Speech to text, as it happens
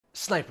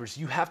Snipers,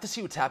 you have to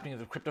see what's happening in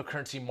the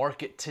cryptocurrency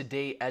market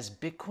today as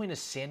Bitcoin is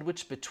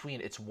sandwiched between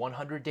its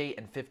 100-day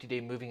and 50-day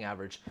moving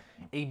average.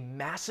 A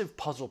massive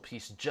puzzle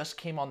piece just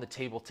came on the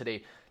table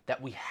today that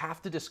we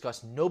have to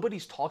discuss.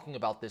 Nobody's talking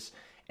about this,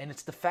 and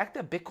it's the fact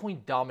that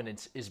Bitcoin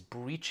dominance is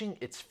breaching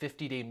its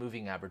 50-day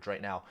moving average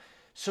right now.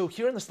 So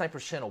here in the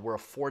Snipers channel, we're a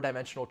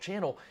four-dimensional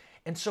channel,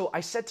 and so I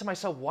said to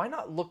myself, why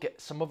not look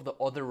at some of the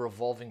other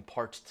revolving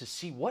parts to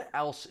see what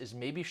else is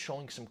maybe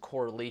showing some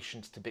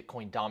correlations to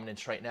Bitcoin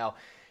dominance right now.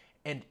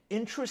 And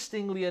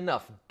interestingly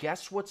enough,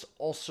 guess what's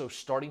also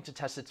starting to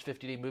test its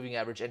 50-day moving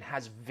average and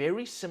has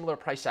very similar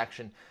price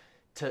action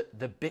to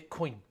the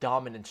Bitcoin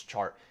dominance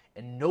chart.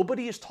 And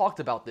nobody has talked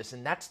about this,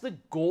 and that's the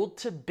gold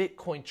to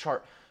Bitcoin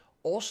chart,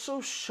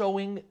 also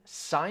showing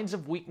signs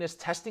of weakness,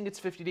 testing its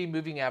 50-day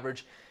moving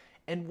average.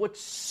 And what's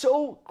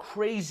so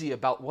crazy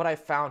about what I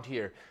found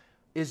here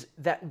is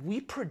that we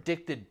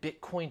predicted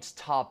Bitcoin's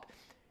top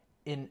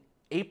in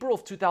April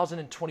of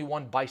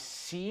 2021 by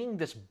seeing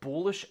this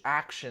bullish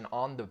action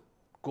on the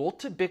gold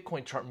to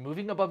Bitcoin chart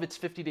moving above its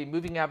 50-day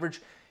moving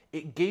average.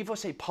 It gave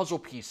us a puzzle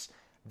piece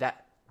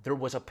that there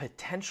was a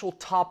potential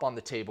top on the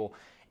table,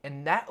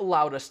 and that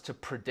allowed us to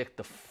predict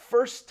the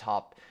first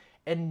top.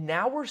 And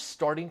now we're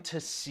starting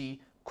to see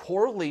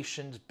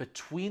correlations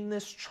between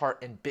this chart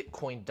and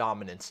Bitcoin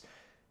dominance.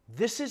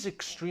 This is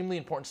extremely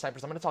important,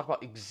 Snipers. I'm going to talk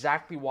about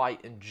exactly why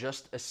in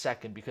just a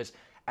second, because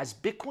as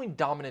Bitcoin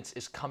dominance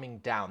is coming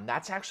down,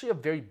 that's actually a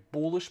very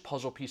bullish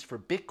puzzle piece for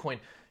Bitcoin,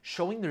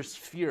 showing there's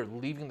fear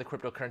leaving the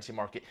cryptocurrency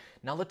market.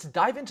 Now let's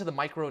dive into the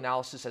micro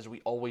analysis as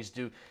we always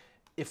do.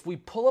 If we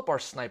pull up our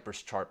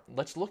Snipers chart,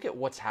 let's look at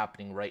what's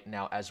happening right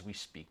now as we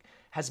speak.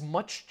 Has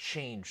much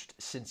changed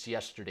since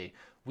yesterday?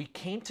 We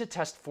came to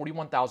test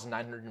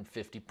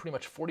 41,950, pretty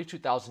much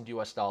 42,000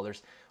 US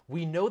dollars.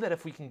 We know that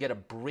if we can get a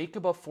break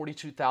above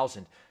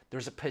 42,000,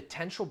 there's a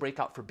potential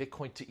breakout for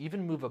Bitcoin to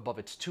even move above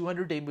its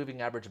 200-day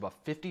moving average, above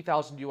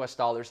 50,000 US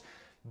dollars.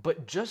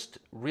 But just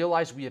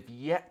realize we have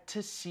yet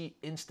to see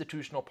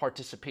institutional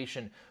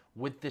participation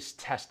with this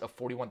test of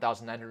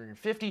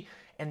 41,950.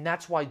 And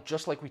that's why,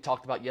 just like we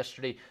talked about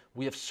yesterday,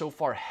 we have so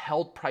far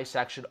held price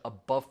action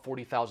above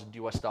 40,000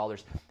 US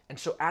dollars. And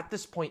so at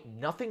this point,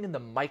 nothing in the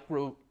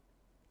micro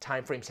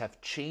timeframes have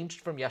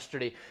changed from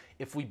yesterday.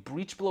 If we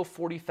breach below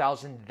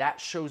 40,000,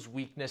 that shows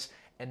weakness.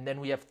 And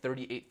then we have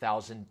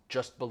 38,000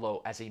 just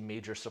below as a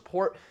major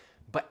support.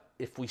 But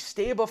if we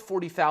stay above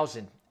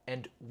 40,000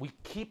 and we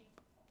keep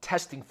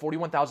testing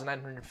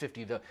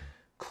 41,950, the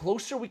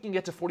closer we can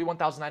get to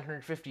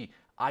 41,950,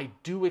 I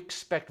do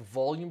expect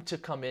volume to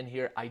come in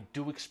here. I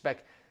do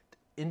expect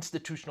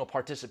institutional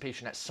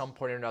participation at some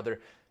point or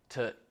another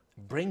to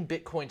bring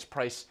Bitcoin's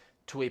price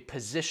to a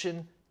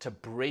position to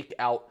break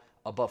out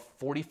above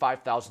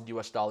 45,000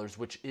 US dollars,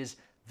 which is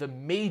the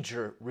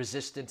major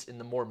resistance in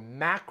the more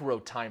macro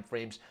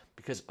timeframes,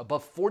 because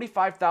above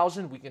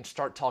 45,000, we can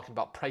start talking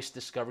about price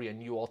discovery and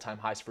new all-time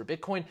highs for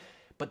Bitcoin.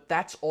 But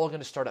that's all going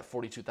to start at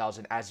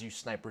 42,000, as you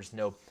Snipers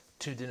know.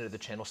 Tuned into the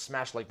channel,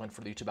 smash like button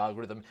for the YouTube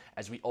algorithm,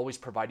 as we always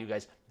provide you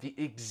guys the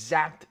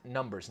exact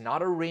numbers,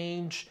 not a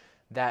range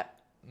that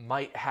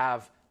might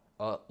have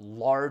a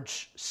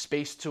large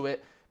space to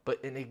it,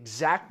 but an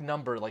exact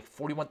number like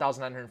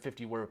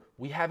 41,950, where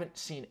we haven't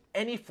seen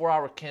any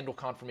 4-hour candle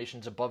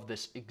confirmations above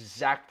this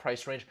exact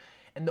price range.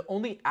 And the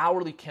only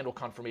hourly candle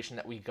confirmation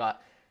that we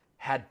got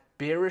had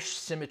bearish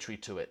symmetry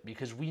to it,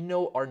 because we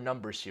know our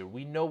numbers here.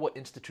 We know what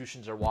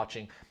institutions are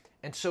watching.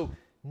 And so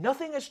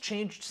nothing has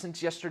changed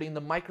since yesterday in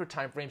the micro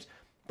time frames.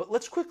 But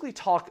let's quickly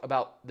talk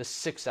about the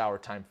 6-hour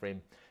time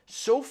frame.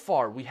 So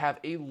far, we have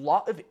a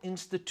lot of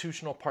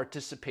institutional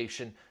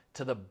participation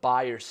to the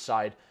buyer's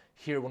side.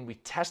 Here, when we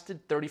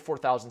tested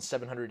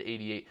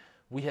 34,788,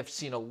 we have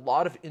seen a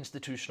lot of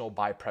institutional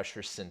buy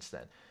pressure since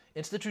then.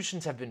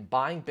 Institutions have been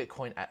buying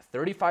Bitcoin at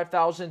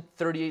 35,000,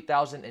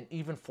 38,000, and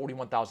even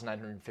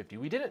 41,950.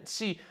 We didn't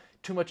see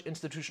too much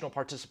institutional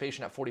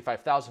participation at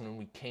 45,000 when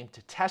we came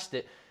to test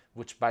it,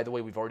 which, by the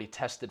way, we've already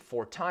tested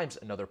 4 times.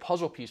 Another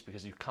puzzle piece,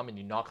 because you come and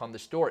you knock on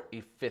this door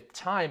a 5th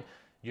time,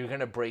 you're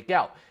going to break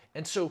out.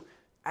 And so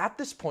at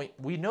this point,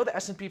 we know the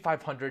S&P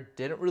 500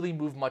 didn't really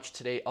move much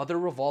today. Other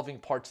revolving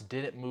parts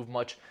didn't move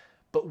much.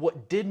 But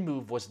what did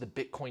move was the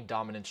Bitcoin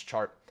dominance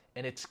chart.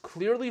 And it's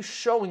clearly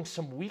showing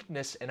some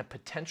weakness and a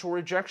potential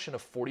rejection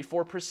of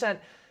 44%.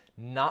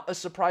 Not a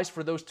surprise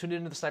for those tuned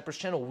into the Snipers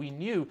channel. We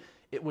knew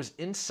it was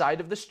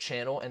inside of this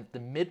channel, and the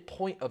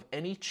midpoint of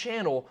any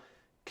channel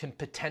can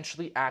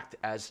potentially act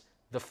as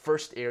the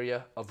first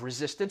area of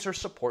resistance or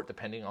support,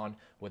 depending on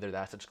whether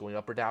that's going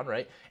up or down,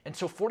 right? And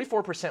so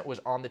 44% was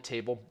on the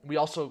table. We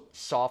also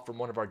saw from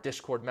one of our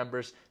Discord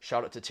members,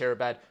 shout out to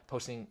Terabad,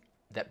 posting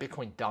that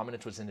Bitcoin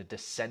dominance was in a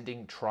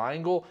descending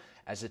triangle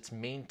as it's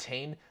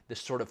maintained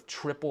this sort of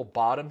triple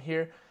bottom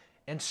here.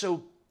 And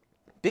so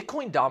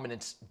Bitcoin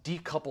dominance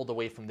decoupled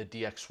away from the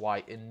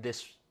DXY in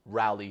this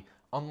rally,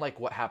 unlike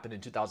what happened in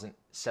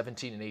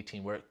 2017 and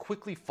 18, where it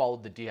quickly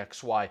followed the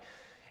DXY.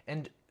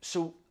 And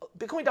so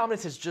Bitcoin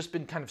dominance has just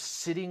been kind of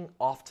sitting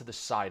off to the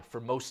side for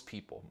most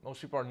people.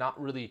 Most people are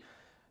not really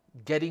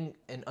getting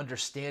an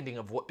understanding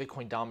of what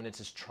Bitcoin dominance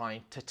is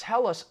trying to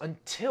tell us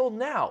until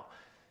now.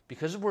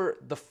 Because we're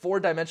the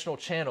 4-dimensional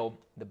channel,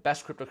 the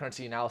best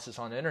cryptocurrency analysis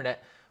on the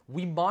internet,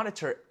 we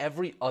monitor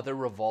every other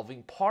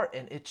revolving part.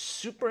 And it's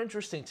super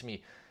interesting to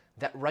me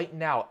that right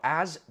now,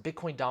 as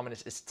Bitcoin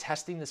dominance is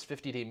testing this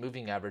 50-day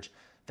moving average,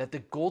 that the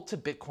gold to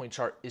Bitcoin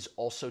chart is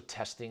also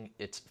testing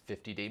its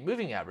 50-day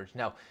moving average.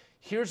 Now,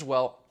 here's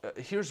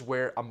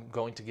where I'm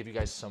going to give you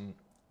guys some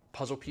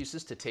puzzle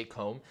pieces to take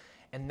home.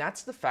 And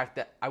that's the fact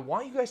that I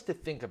want you guys to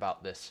think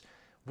about this.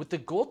 With the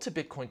gold to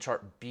Bitcoin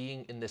chart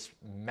being in this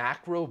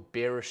macro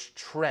bearish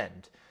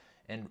trend,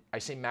 and I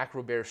say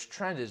macro bearish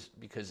trend is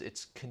because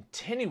it's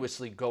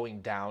continuously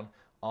going down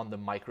on the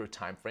micro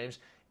time frames,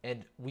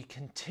 and we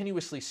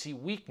continuously see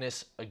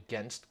weakness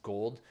against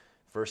gold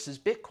versus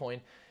Bitcoin.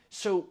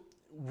 So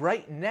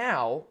right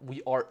now,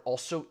 we are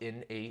also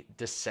in a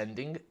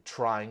descending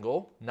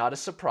triangle, not a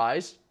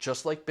surprise,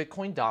 just like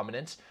Bitcoin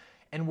dominance,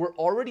 and we're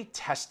already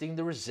testing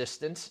the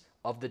resistance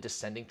of the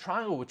descending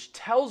triangle, which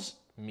tells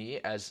me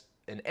as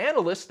an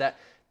analyst that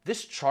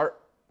this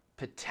chart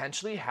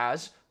potentially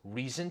has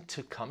reason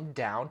to come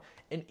down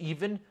and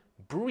even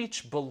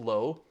breach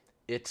below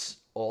its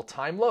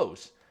all-time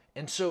lows.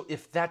 And so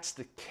if that's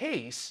the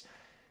case,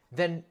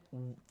 then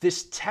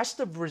this test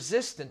of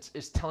resistance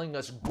is telling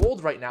us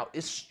gold right now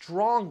is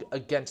strong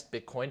against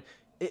Bitcoin.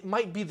 It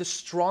might be the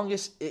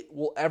strongest it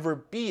will ever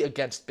be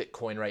against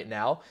Bitcoin right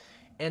now.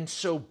 And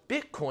so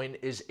Bitcoin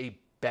is a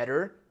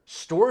better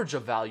storage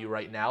of value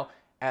right now,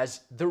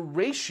 as the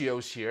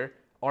ratios here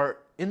are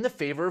in the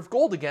favor of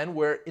gold again,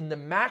 where in the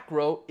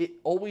macro, it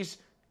always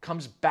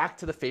comes back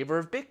to the favor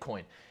of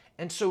Bitcoin.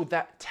 And so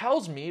that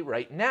tells me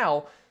right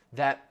now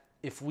that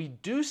if we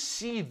do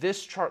see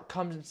this chart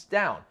comes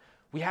down,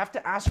 we have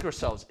to ask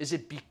ourselves, is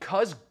it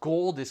because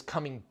gold is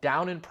coming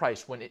down in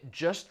price when it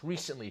just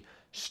recently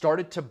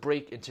started to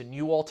break into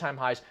new all-time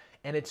highs,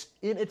 and it's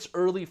in its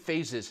early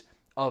phases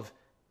of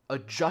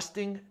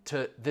adjusting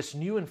to this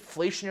new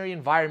inflationary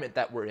environment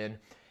that we're in,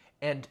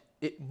 and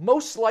it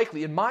most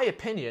likely, in my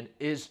opinion,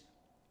 is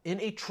in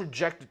a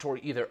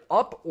trajectory either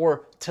up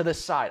or to the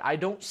side. I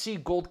don't see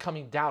gold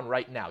coming down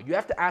right now. You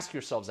have to ask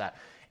yourselves that.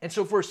 And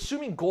so if we're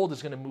assuming gold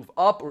is going to move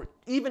up or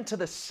even to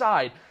the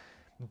side,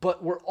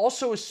 but we're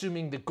also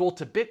assuming the gold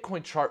to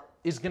Bitcoin chart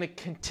is going to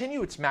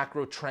continue its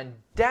macro trend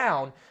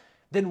down,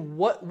 then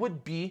what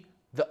would be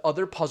the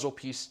other puzzle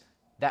piece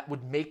that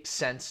would make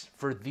sense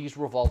for these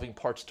revolving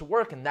parts to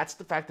work? And that's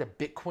the fact that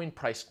Bitcoin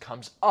price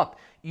comes up,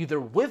 either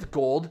with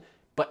gold,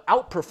 but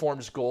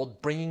outperforms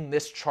gold, bringing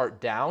this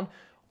chart down,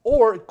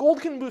 or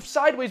gold can move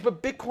sideways,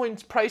 but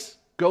Bitcoin's price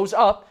goes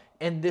up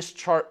and this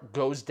chart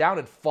goes down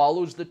and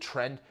follows the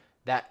trend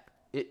that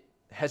it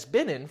has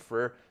been in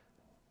for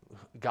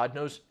God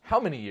knows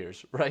how many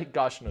years, right?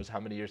 Gosh knows how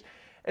many years.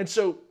 And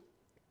so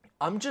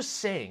I'm just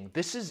saying,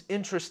 this is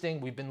interesting.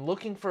 We've been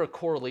looking for a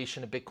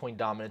correlation of Bitcoin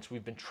dominance.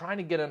 We've been trying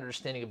to get an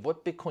understanding of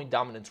what Bitcoin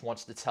dominance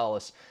wants to tell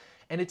us.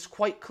 And it's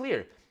quite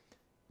clear.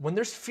 When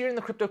there's fear in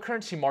the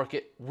cryptocurrency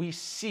market, we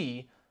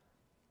see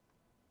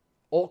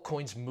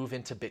altcoins move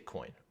into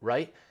Bitcoin,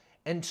 right?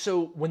 And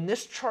so when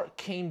this chart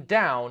came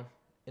down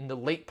in the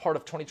late part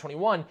of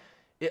 2021,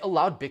 it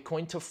allowed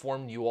Bitcoin to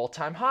form new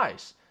all-time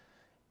highs.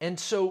 And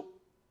so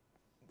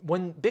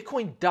when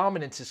Bitcoin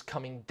dominance is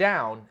coming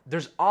down,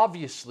 there's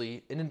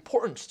obviously an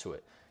importance to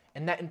it.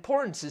 And that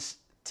importance is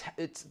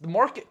it's the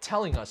market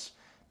telling us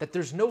that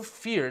there's no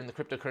fear in the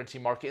cryptocurrency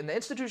market, and the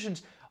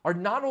institutions are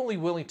not only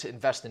willing to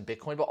invest in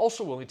Bitcoin, but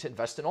also willing to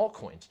invest in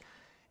altcoins.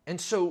 And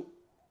so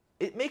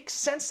it makes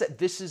sense that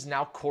this is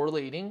now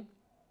correlating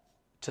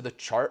to the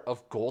chart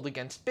of gold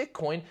against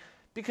Bitcoin,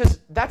 because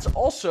that's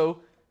also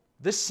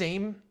the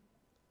same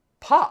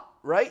pot,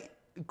 right?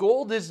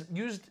 Gold is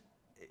used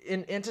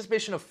in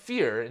anticipation of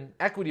fear in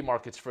equity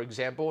markets, for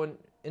example, and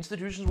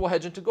institutions will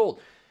hedge into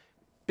gold.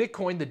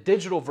 Bitcoin, the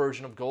digital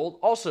version of gold,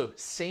 also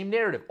same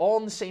narrative, all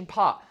in the same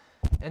pot.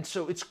 And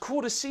so it's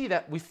cool to see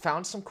that we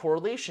found some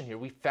correlation here.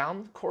 We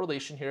found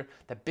correlation here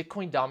that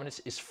Bitcoin dominance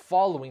is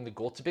following the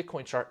gold to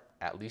Bitcoin chart,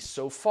 at least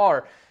so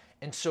far.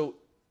 And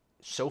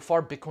so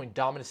far, Bitcoin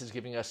dominance is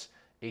giving us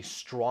a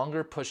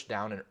stronger push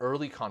down, an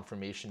early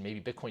confirmation.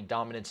 Maybe Bitcoin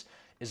dominance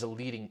is a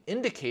leading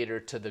indicator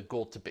to the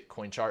gold to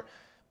Bitcoin chart.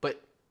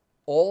 But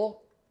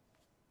all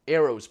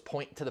arrows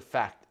point to the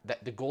fact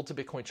that the gold to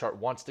Bitcoin chart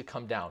wants to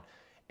come down.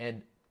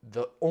 And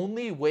the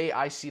only way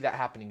I see that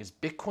happening is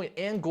Bitcoin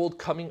and gold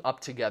coming up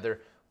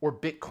together, or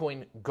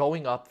Bitcoin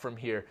going up from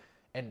here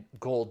and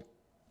gold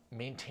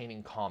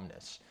maintaining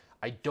calmness.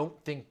 I don't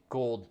think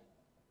gold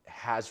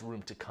has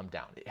room to come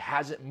down. It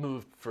hasn't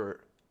moved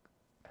for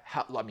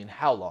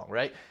how long,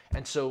 right?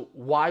 And so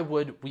why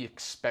would we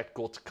expect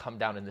gold to come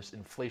down in this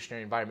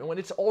inflationary environment when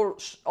it's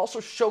also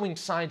showing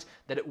signs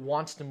that it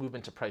wants to move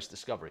into price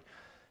discovery?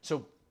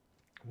 So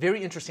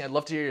very interesting. I'd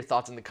love to hear your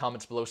thoughts in the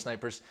comments below,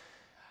 snipers.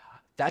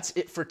 That's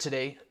it for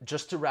today.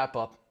 Just to wrap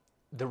up,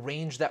 the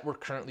range that we're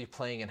currently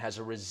playing in has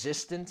a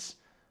resistance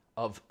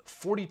of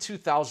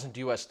 42,000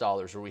 US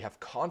dollars, where we have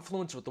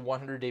confluence with the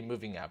 100-day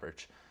moving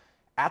average.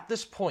 At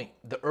this point,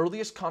 the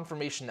earliest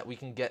confirmation that we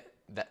can get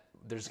that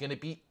there's going to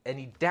be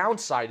any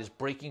downside is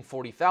breaking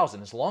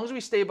 40,000. As long as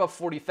we stay above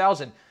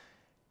 40,000,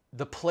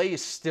 the play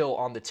is still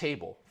on the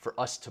table for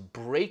us to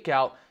break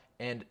out.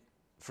 And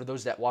for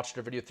those that watched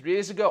our video 3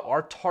 days ago,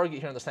 our target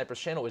here on the Snipers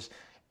channel is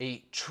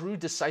a true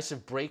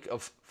decisive break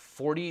of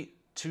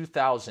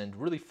 42,000,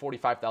 really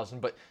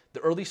 45,000, but the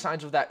early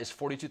signs of that is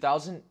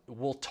 42,000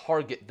 will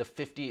target the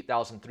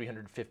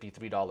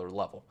 $58,353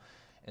 level.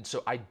 And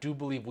so I do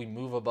believe we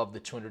move above the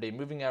 200-day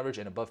moving average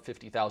and above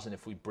 50,000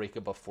 if we break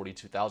above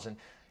 42,000.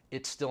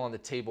 It's still on the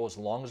table as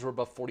long as we're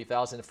above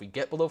 40,000. If we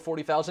get below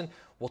 40,000,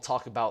 we'll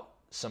talk about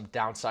some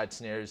downside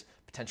scenarios,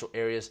 potential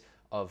areas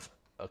of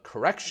a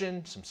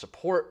correction, some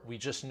support. We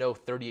just know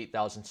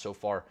 38,000 so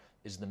far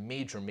is the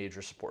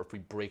major support. If we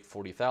break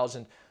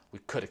 40,000, we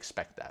could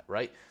expect that,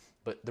 right?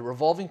 But the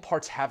revolving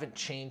parts haven't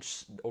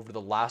changed over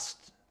the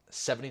last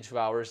 72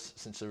 hours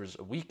since there was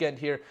a weekend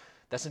here.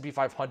 The S&P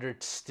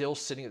 500 still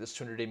sitting at this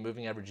 200-day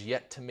moving average,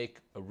 yet to make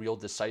a real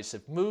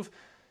decisive move.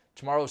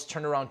 Tomorrow is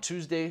turnaround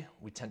Tuesday.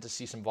 We tend to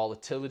see some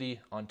volatility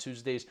on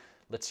Tuesdays.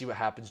 Let's see what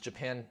happens.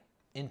 Japan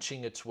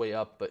inching its way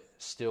up, but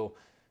still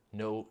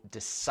no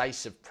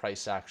decisive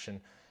price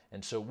action.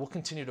 And so we'll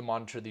continue to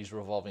monitor these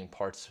revolving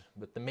parts.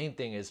 But the main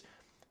thing is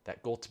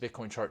that gold to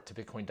Bitcoin chart to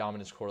Bitcoin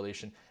dominance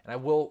correlation. And I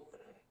will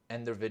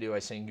end their video by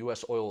saying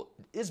US oil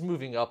is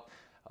moving up,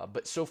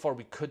 but so far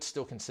we could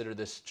still consider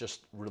this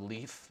just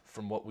relief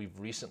from what we've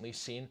recently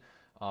seen.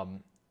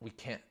 We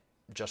can't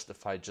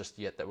justify just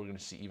yet that we're going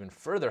to see even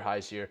further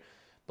highs here,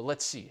 but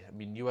let's see. I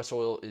mean, US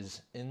oil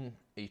is in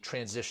a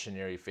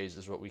transitionary phase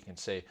is what we can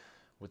say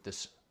with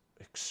this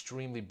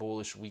extremely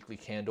bullish weekly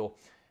candle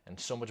and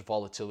so much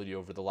volatility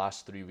over the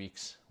last 3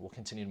 weeks. We'll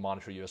continue to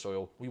monitor US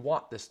oil. We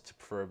want this to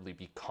preferably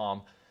be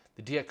calm.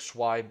 The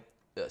DXY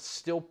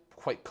still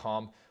quite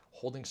calm,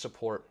 holding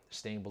support,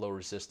 staying below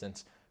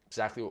resistance.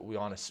 Exactly what we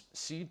want to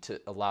see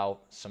to allow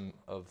some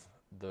of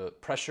the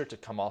pressure to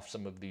come off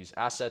some of these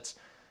assets.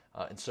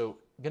 And so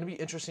going to be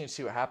interesting to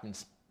see what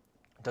happens.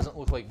 It doesn't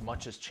look like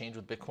much has changed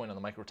with Bitcoin on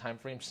the micro time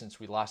frame since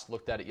we last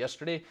looked at it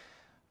yesterday,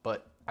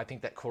 but I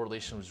think that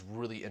correlation was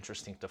really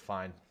interesting to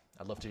find.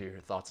 I'd love to hear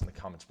your thoughts in the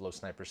comments below,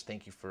 Snipers.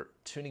 Thank you for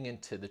tuning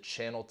into the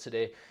channel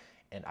today,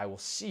 and I will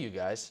see you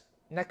guys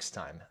next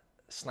time,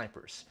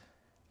 Snipers.